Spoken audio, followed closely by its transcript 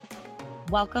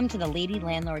Welcome to the Lady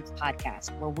Landlords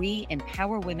podcast, where we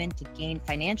empower women to gain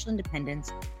financial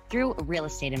independence through real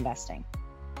estate investing.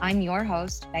 I'm your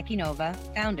host, Becky Nova,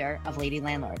 founder of Lady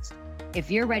Landlords. If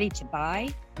you're ready to buy,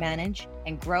 manage,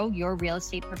 and grow your real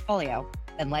estate portfolio,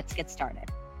 then let's get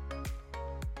started.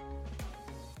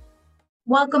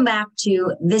 Welcome back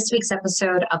to this week's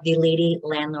episode of the Lady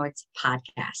Landlords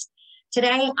podcast.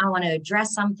 Today, I want to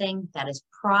address something that is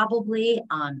probably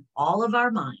on all of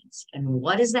our minds. And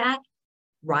what is that?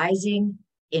 Rising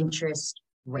interest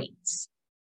rates.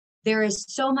 There is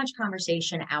so much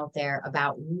conversation out there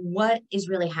about what is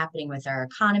really happening with our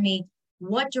economy.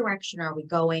 What direction are we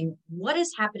going? What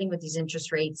is happening with these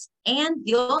interest rates? And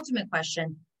the ultimate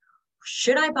question,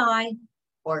 should I buy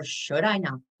or should I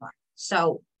not buy?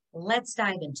 So let's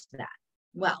dive into that.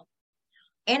 Well,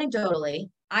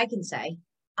 anecdotally, I can say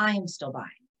I am still buying.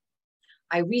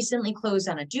 I recently closed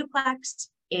on a duplex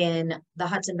in the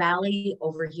Hudson Valley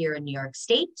over here in New York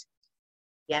State.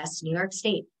 Yes, New York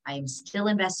State. I am still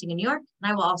investing in New York,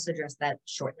 and I will also address that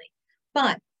shortly.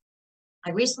 But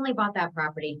I recently bought that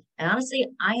property, and honestly,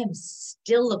 I am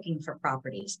still looking for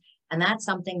properties, and that's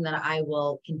something that I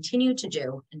will continue to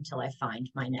do until I find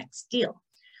my next deal.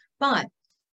 But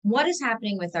what is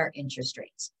happening with our interest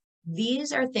rates?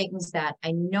 These are things that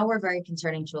I know are very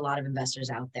concerning to a lot of investors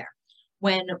out there.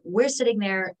 When we're sitting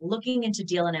there looking into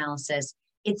deal analysis,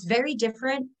 it's very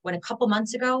different when a couple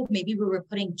months ago, maybe we were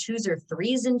putting 2s or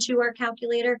 3s into our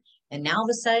calculator, and now all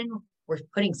of a sudden we're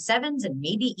putting 7s and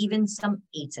maybe even some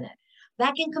 8s in it.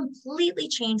 That can completely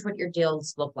change what your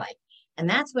deals look like. And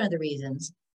that's one of the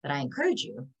reasons that I encourage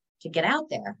you to get out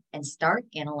there and start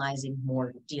analyzing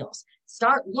more deals.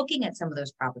 Start looking at some of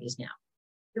those properties now.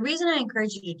 The reason I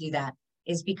encourage you to do that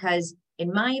is because,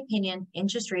 in my opinion,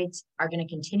 interest rates are going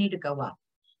to continue to go up.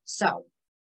 So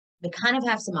we kind of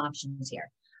have some options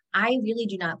here. I really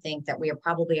do not think that we are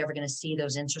probably ever going to see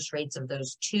those interest rates of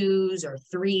those 2s or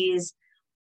 3s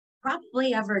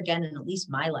probably ever again in at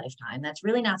least my lifetime. That's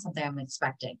really not something I'm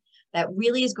expecting. That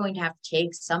really is going to have to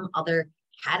take some other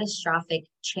catastrophic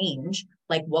change,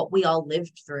 like what we all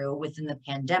lived through within the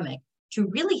pandemic, to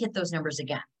really hit those numbers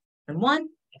again. And one,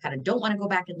 I kind of don't want to go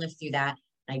back and live through that.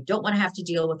 And I don't want to have to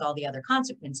deal with all the other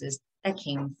consequences that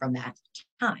came from that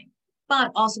time.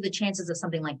 But also the chances of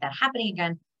something like that happening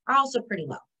again are also pretty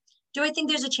low. Do I think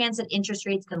there's a chance that interest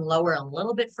rates can lower a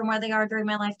little bit from where they are during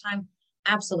my lifetime?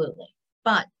 Absolutely.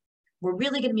 But we're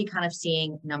really going to be kind of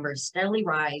seeing numbers steadily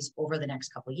rise over the next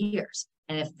couple of years.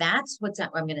 And if that's what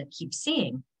I'm going to keep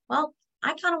seeing, well,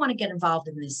 I kind of want to get involved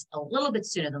in this a little bit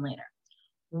sooner than later.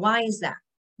 Why is that?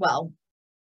 Well,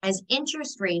 as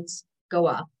interest rates go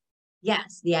up,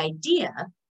 yes, the idea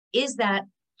is that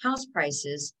house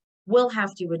prices will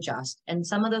have to adjust, and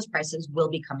some of those prices will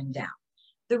be coming down.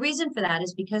 The reason for that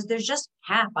is because there's just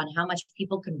a cap on how much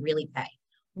people can really pay.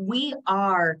 We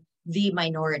are the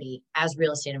minority as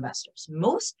real estate investors.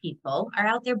 Most people are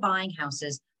out there buying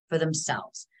houses for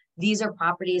themselves. These are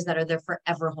properties that are their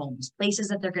forever homes, places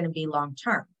that they're going to be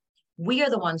long-term. We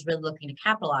are the ones really looking to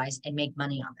capitalize and make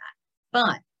money on that.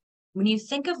 But when you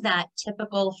think of that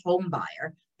typical home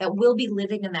buyer that will be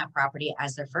living in that property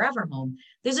as their forever home,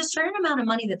 there's a certain amount of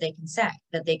money that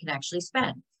they can actually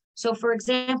spend. So for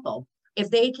example, if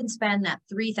they can spend that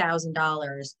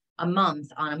 $3,000 a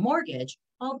month on a mortgage,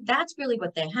 well, that's really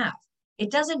what they have. It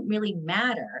doesn't really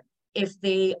matter if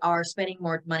they are spending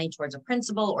more money towards a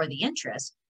principal or the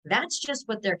interest. That's just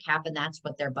what their cap and that's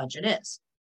what their budget is.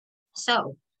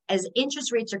 So as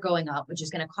interest rates are going up, which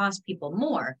is going to cost people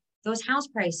more, those house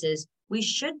prices we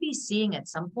should be seeing at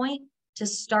some point to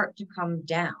start to come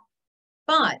down.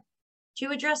 But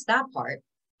to address that part,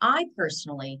 I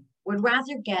personally would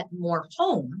rather get more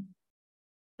home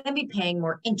than be paying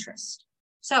more interest.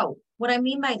 So what I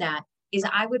mean by that is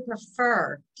I would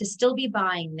prefer to still be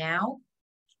buying now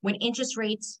when interest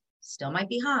rates still might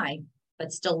be high,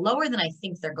 but still lower than I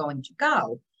think they're going to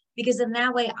go, because in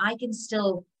that way I can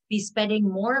still be spending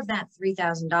more of that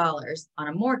 $3,000 on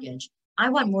a mortgage. I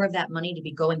want more of that money to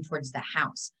be going towards the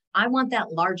house. I want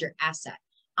that larger asset.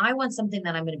 I want something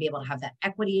that I'm going to be able to have that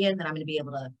equity in, that I'm going to be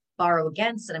able to borrow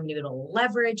against, that I'm going to be able to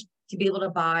leverage to be able to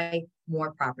buy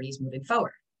more properties moving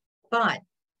forward. But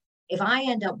if I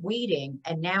end up waiting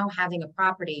and now having a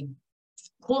property,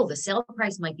 cool, the sale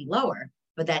price might be lower,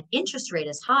 but that interest rate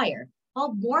is higher,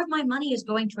 well, more of my money is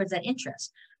going towards that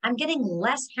interest. I'm getting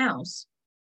less house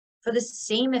for the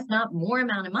same, if not more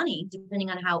amount of money, depending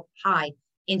on how high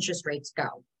interest rates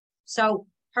go. So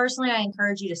personally, I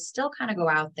encourage you to still kind of go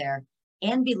out there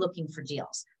and be looking for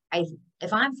deals.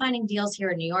 If I'm finding deals here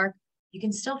in New York, you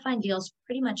can still find deals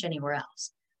pretty much anywhere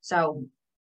else. So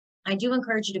I do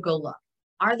encourage you to go look.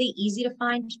 Are they easy to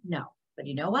find? No. But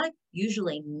you know what?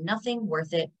 Usually nothing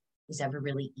worth it is ever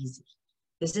really easy.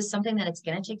 This is something that it's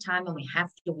going to take time and we have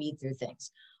to weed through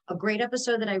things. A great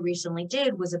episode that I recently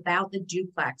did was about the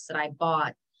duplex that I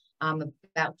bought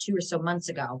about 2 or so months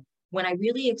ago, when I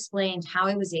really explained how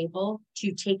I was able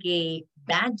to take a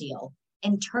bad deal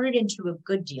and turn it into a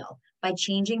good deal by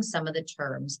changing some of the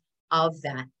terms of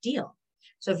that deal.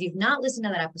 So if you've not listened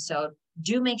to that episode,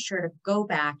 do make sure to go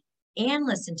back and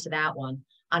listen to that one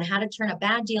on how to turn a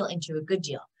bad deal into a good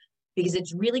deal, because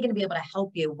it's really going to be able to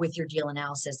help you with your deal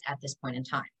analysis at this point in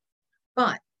time.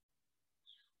 But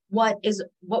what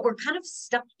we're kind of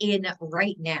stuck in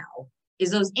right now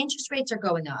is those interest rates are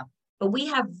going up, but we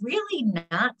have really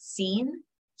not seen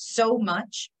so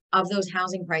much of those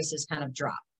housing prices kind of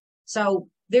drop. So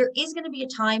there is going to be a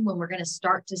time when we're going to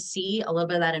start to see a little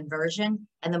bit of that inversion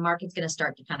and the market's going to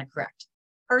start to kind of correct.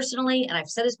 Personally, and I've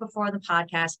said this before on the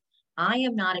podcast, I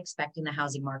am not expecting the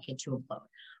housing market to implode.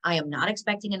 I am not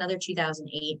expecting another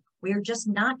 2008. We are just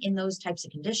not in those types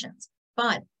of conditions.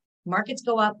 But markets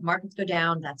go up, markets go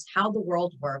down. That's how the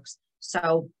world works.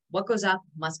 So what goes up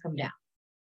must come down,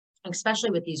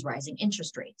 especially with these rising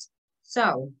interest rates.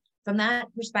 So from that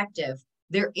perspective,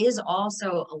 there is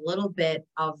also a little bit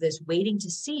of this waiting to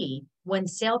see when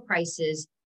sale prices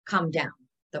come down.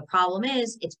 The problem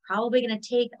is it's probably going to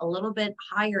take a little bit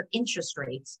higher interest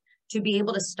rates to be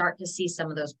able to start to see some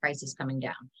of those prices coming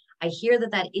down. I hear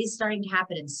that that is starting to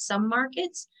happen in some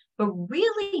markets, but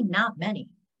really not many.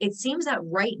 It seems that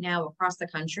right now across the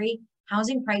country,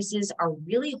 housing prices are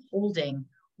really holding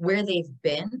where they've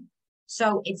been.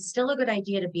 So it's still a good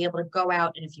idea to be able to go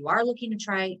out. And if you are looking to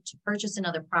try to purchase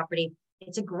another property,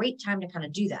 it's a great time to kind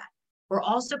of do that. We're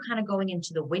also kind of going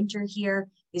into the winter here.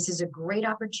 This is a great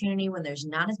opportunity when there's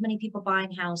not as many people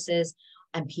buying houses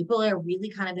and people are really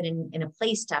kind of in a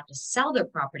place to have to sell their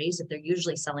properties if they're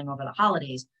usually selling over the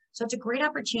holidays. So it's a great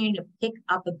opportunity to pick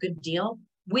up a good deal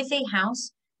with a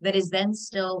house that is then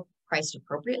still priced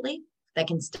appropriately, that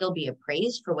can still be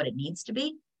appraised for what it needs to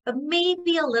be, but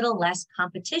maybe a little less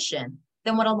competition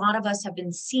than what a lot of us have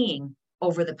been seeing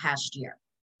over the past year.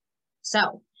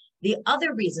 So the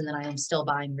other reason that I am still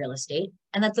buying real estate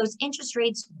and that those interest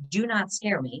rates do not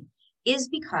scare me is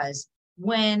because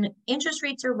when interest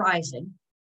rates are rising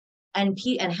and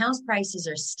house prices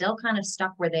are still kind of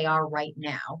stuck where they are right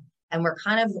now, and we're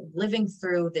kind of living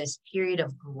through this period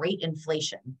of great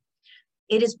inflation,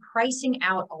 it is pricing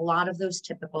out a lot of those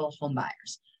typical home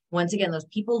buyers. Once again, those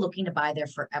people looking to buy their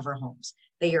forever homes.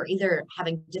 They are either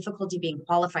having difficulty being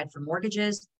qualified for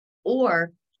mortgages,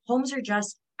 or homes are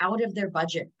just out of their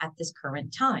budget at this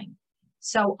current time.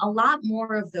 So a lot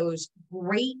more of those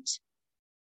great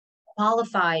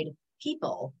qualified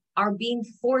people are being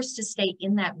forced to stay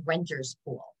in that renter's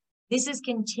pool. This is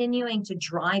continuing to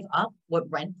drive up what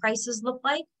rent prices look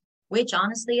like, which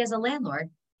honestly, as a landlord,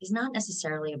 is not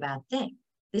necessarily a bad thing.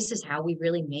 This is how we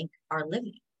really make our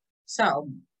living. So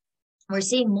we're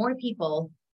seeing more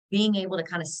people being able to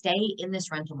kind of stay in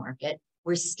this rental market.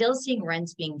 We're still seeing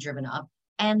rents being driven up.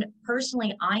 And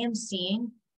personally, I am seeing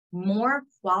more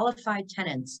qualified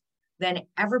tenants than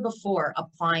ever before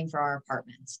applying for our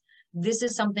apartments. This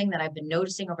is something that I've been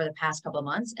noticing over the past couple of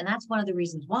months. And that's one of the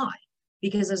reasons why,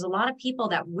 because there's a lot of people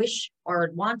that wish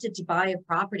or wanted to buy a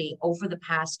property over the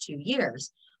past 2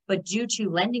 years, but due to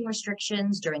lending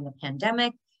restrictions during the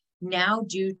pandemic, now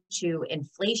due to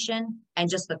inflation and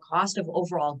just the cost of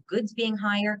overall goods being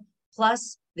higher,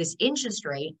 plus this interest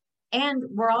rate. And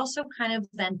we're also kind of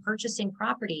then purchasing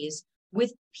properties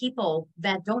with people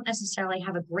that don't necessarily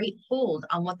have a great hold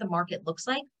on what the market looks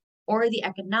like or the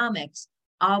economics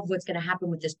of what's going to happen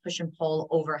with this push and pull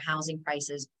over housing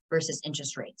prices versus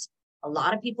interest rates. A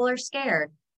lot of people are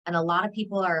scared and a lot of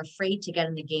people are afraid to get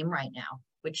in the game right now,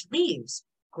 which leaves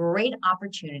great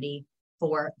opportunity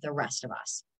for the rest of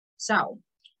us. So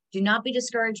do not be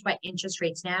discouraged by interest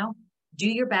rates now. Do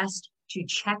your best to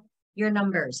check your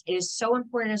numbers. It is so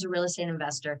important as a real estate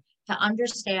investor to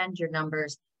understand your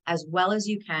numbers as well as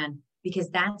you can, because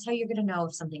that's how you're going to know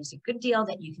if something's a good deal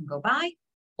that you can go buy,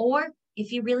 or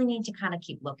if you really need to kind of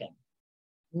keep looking.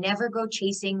 Never go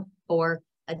chasing for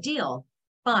a deal,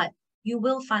 but you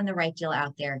will find the right deal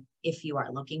out there if you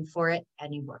are looking for it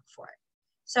and you work for it.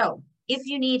 So if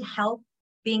you need help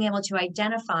being able to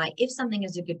identify if something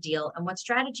is a good deal and what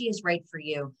strategy is right for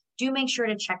you, do make sure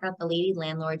to check out the Lady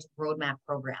Landlords Roadmap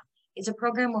program. It's a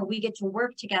program where we get to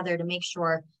work together to make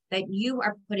sure that you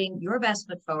are putting your best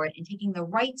foot forward and taking the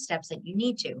right steps that you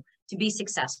need to be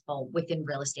successful within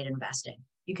real estate investing.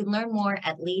 You can learn more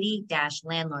at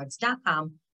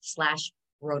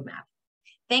lady-landlords.com/roadmap.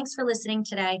 Thanks for listening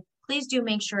today. Please do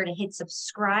make sure to hit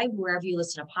subscribe wherever you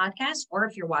listen to podcasts, or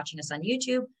if you're watching us on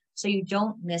YouTube, so you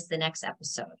don't miss the next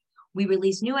episode. We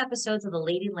release new episodes of the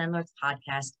Lady Landlords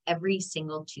podcast every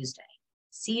single Tuesday.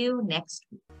 See you next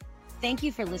week. Thank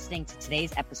you for listening to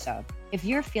today's episode. If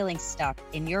you're feeling stuck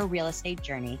in your real estate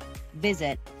journey,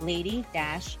 visit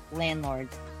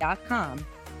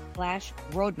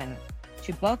lady-landlords.com/roadmap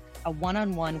to book a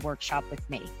one-on-one workshop with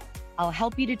me. I'll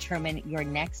help you determine your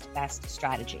next best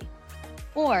strategy.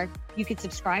 Or you could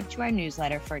subscribe to our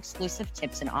newsletter for exclusive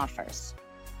tips and offers.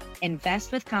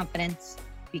 Invest with confidence.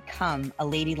 Become a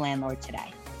lady landlord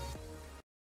today.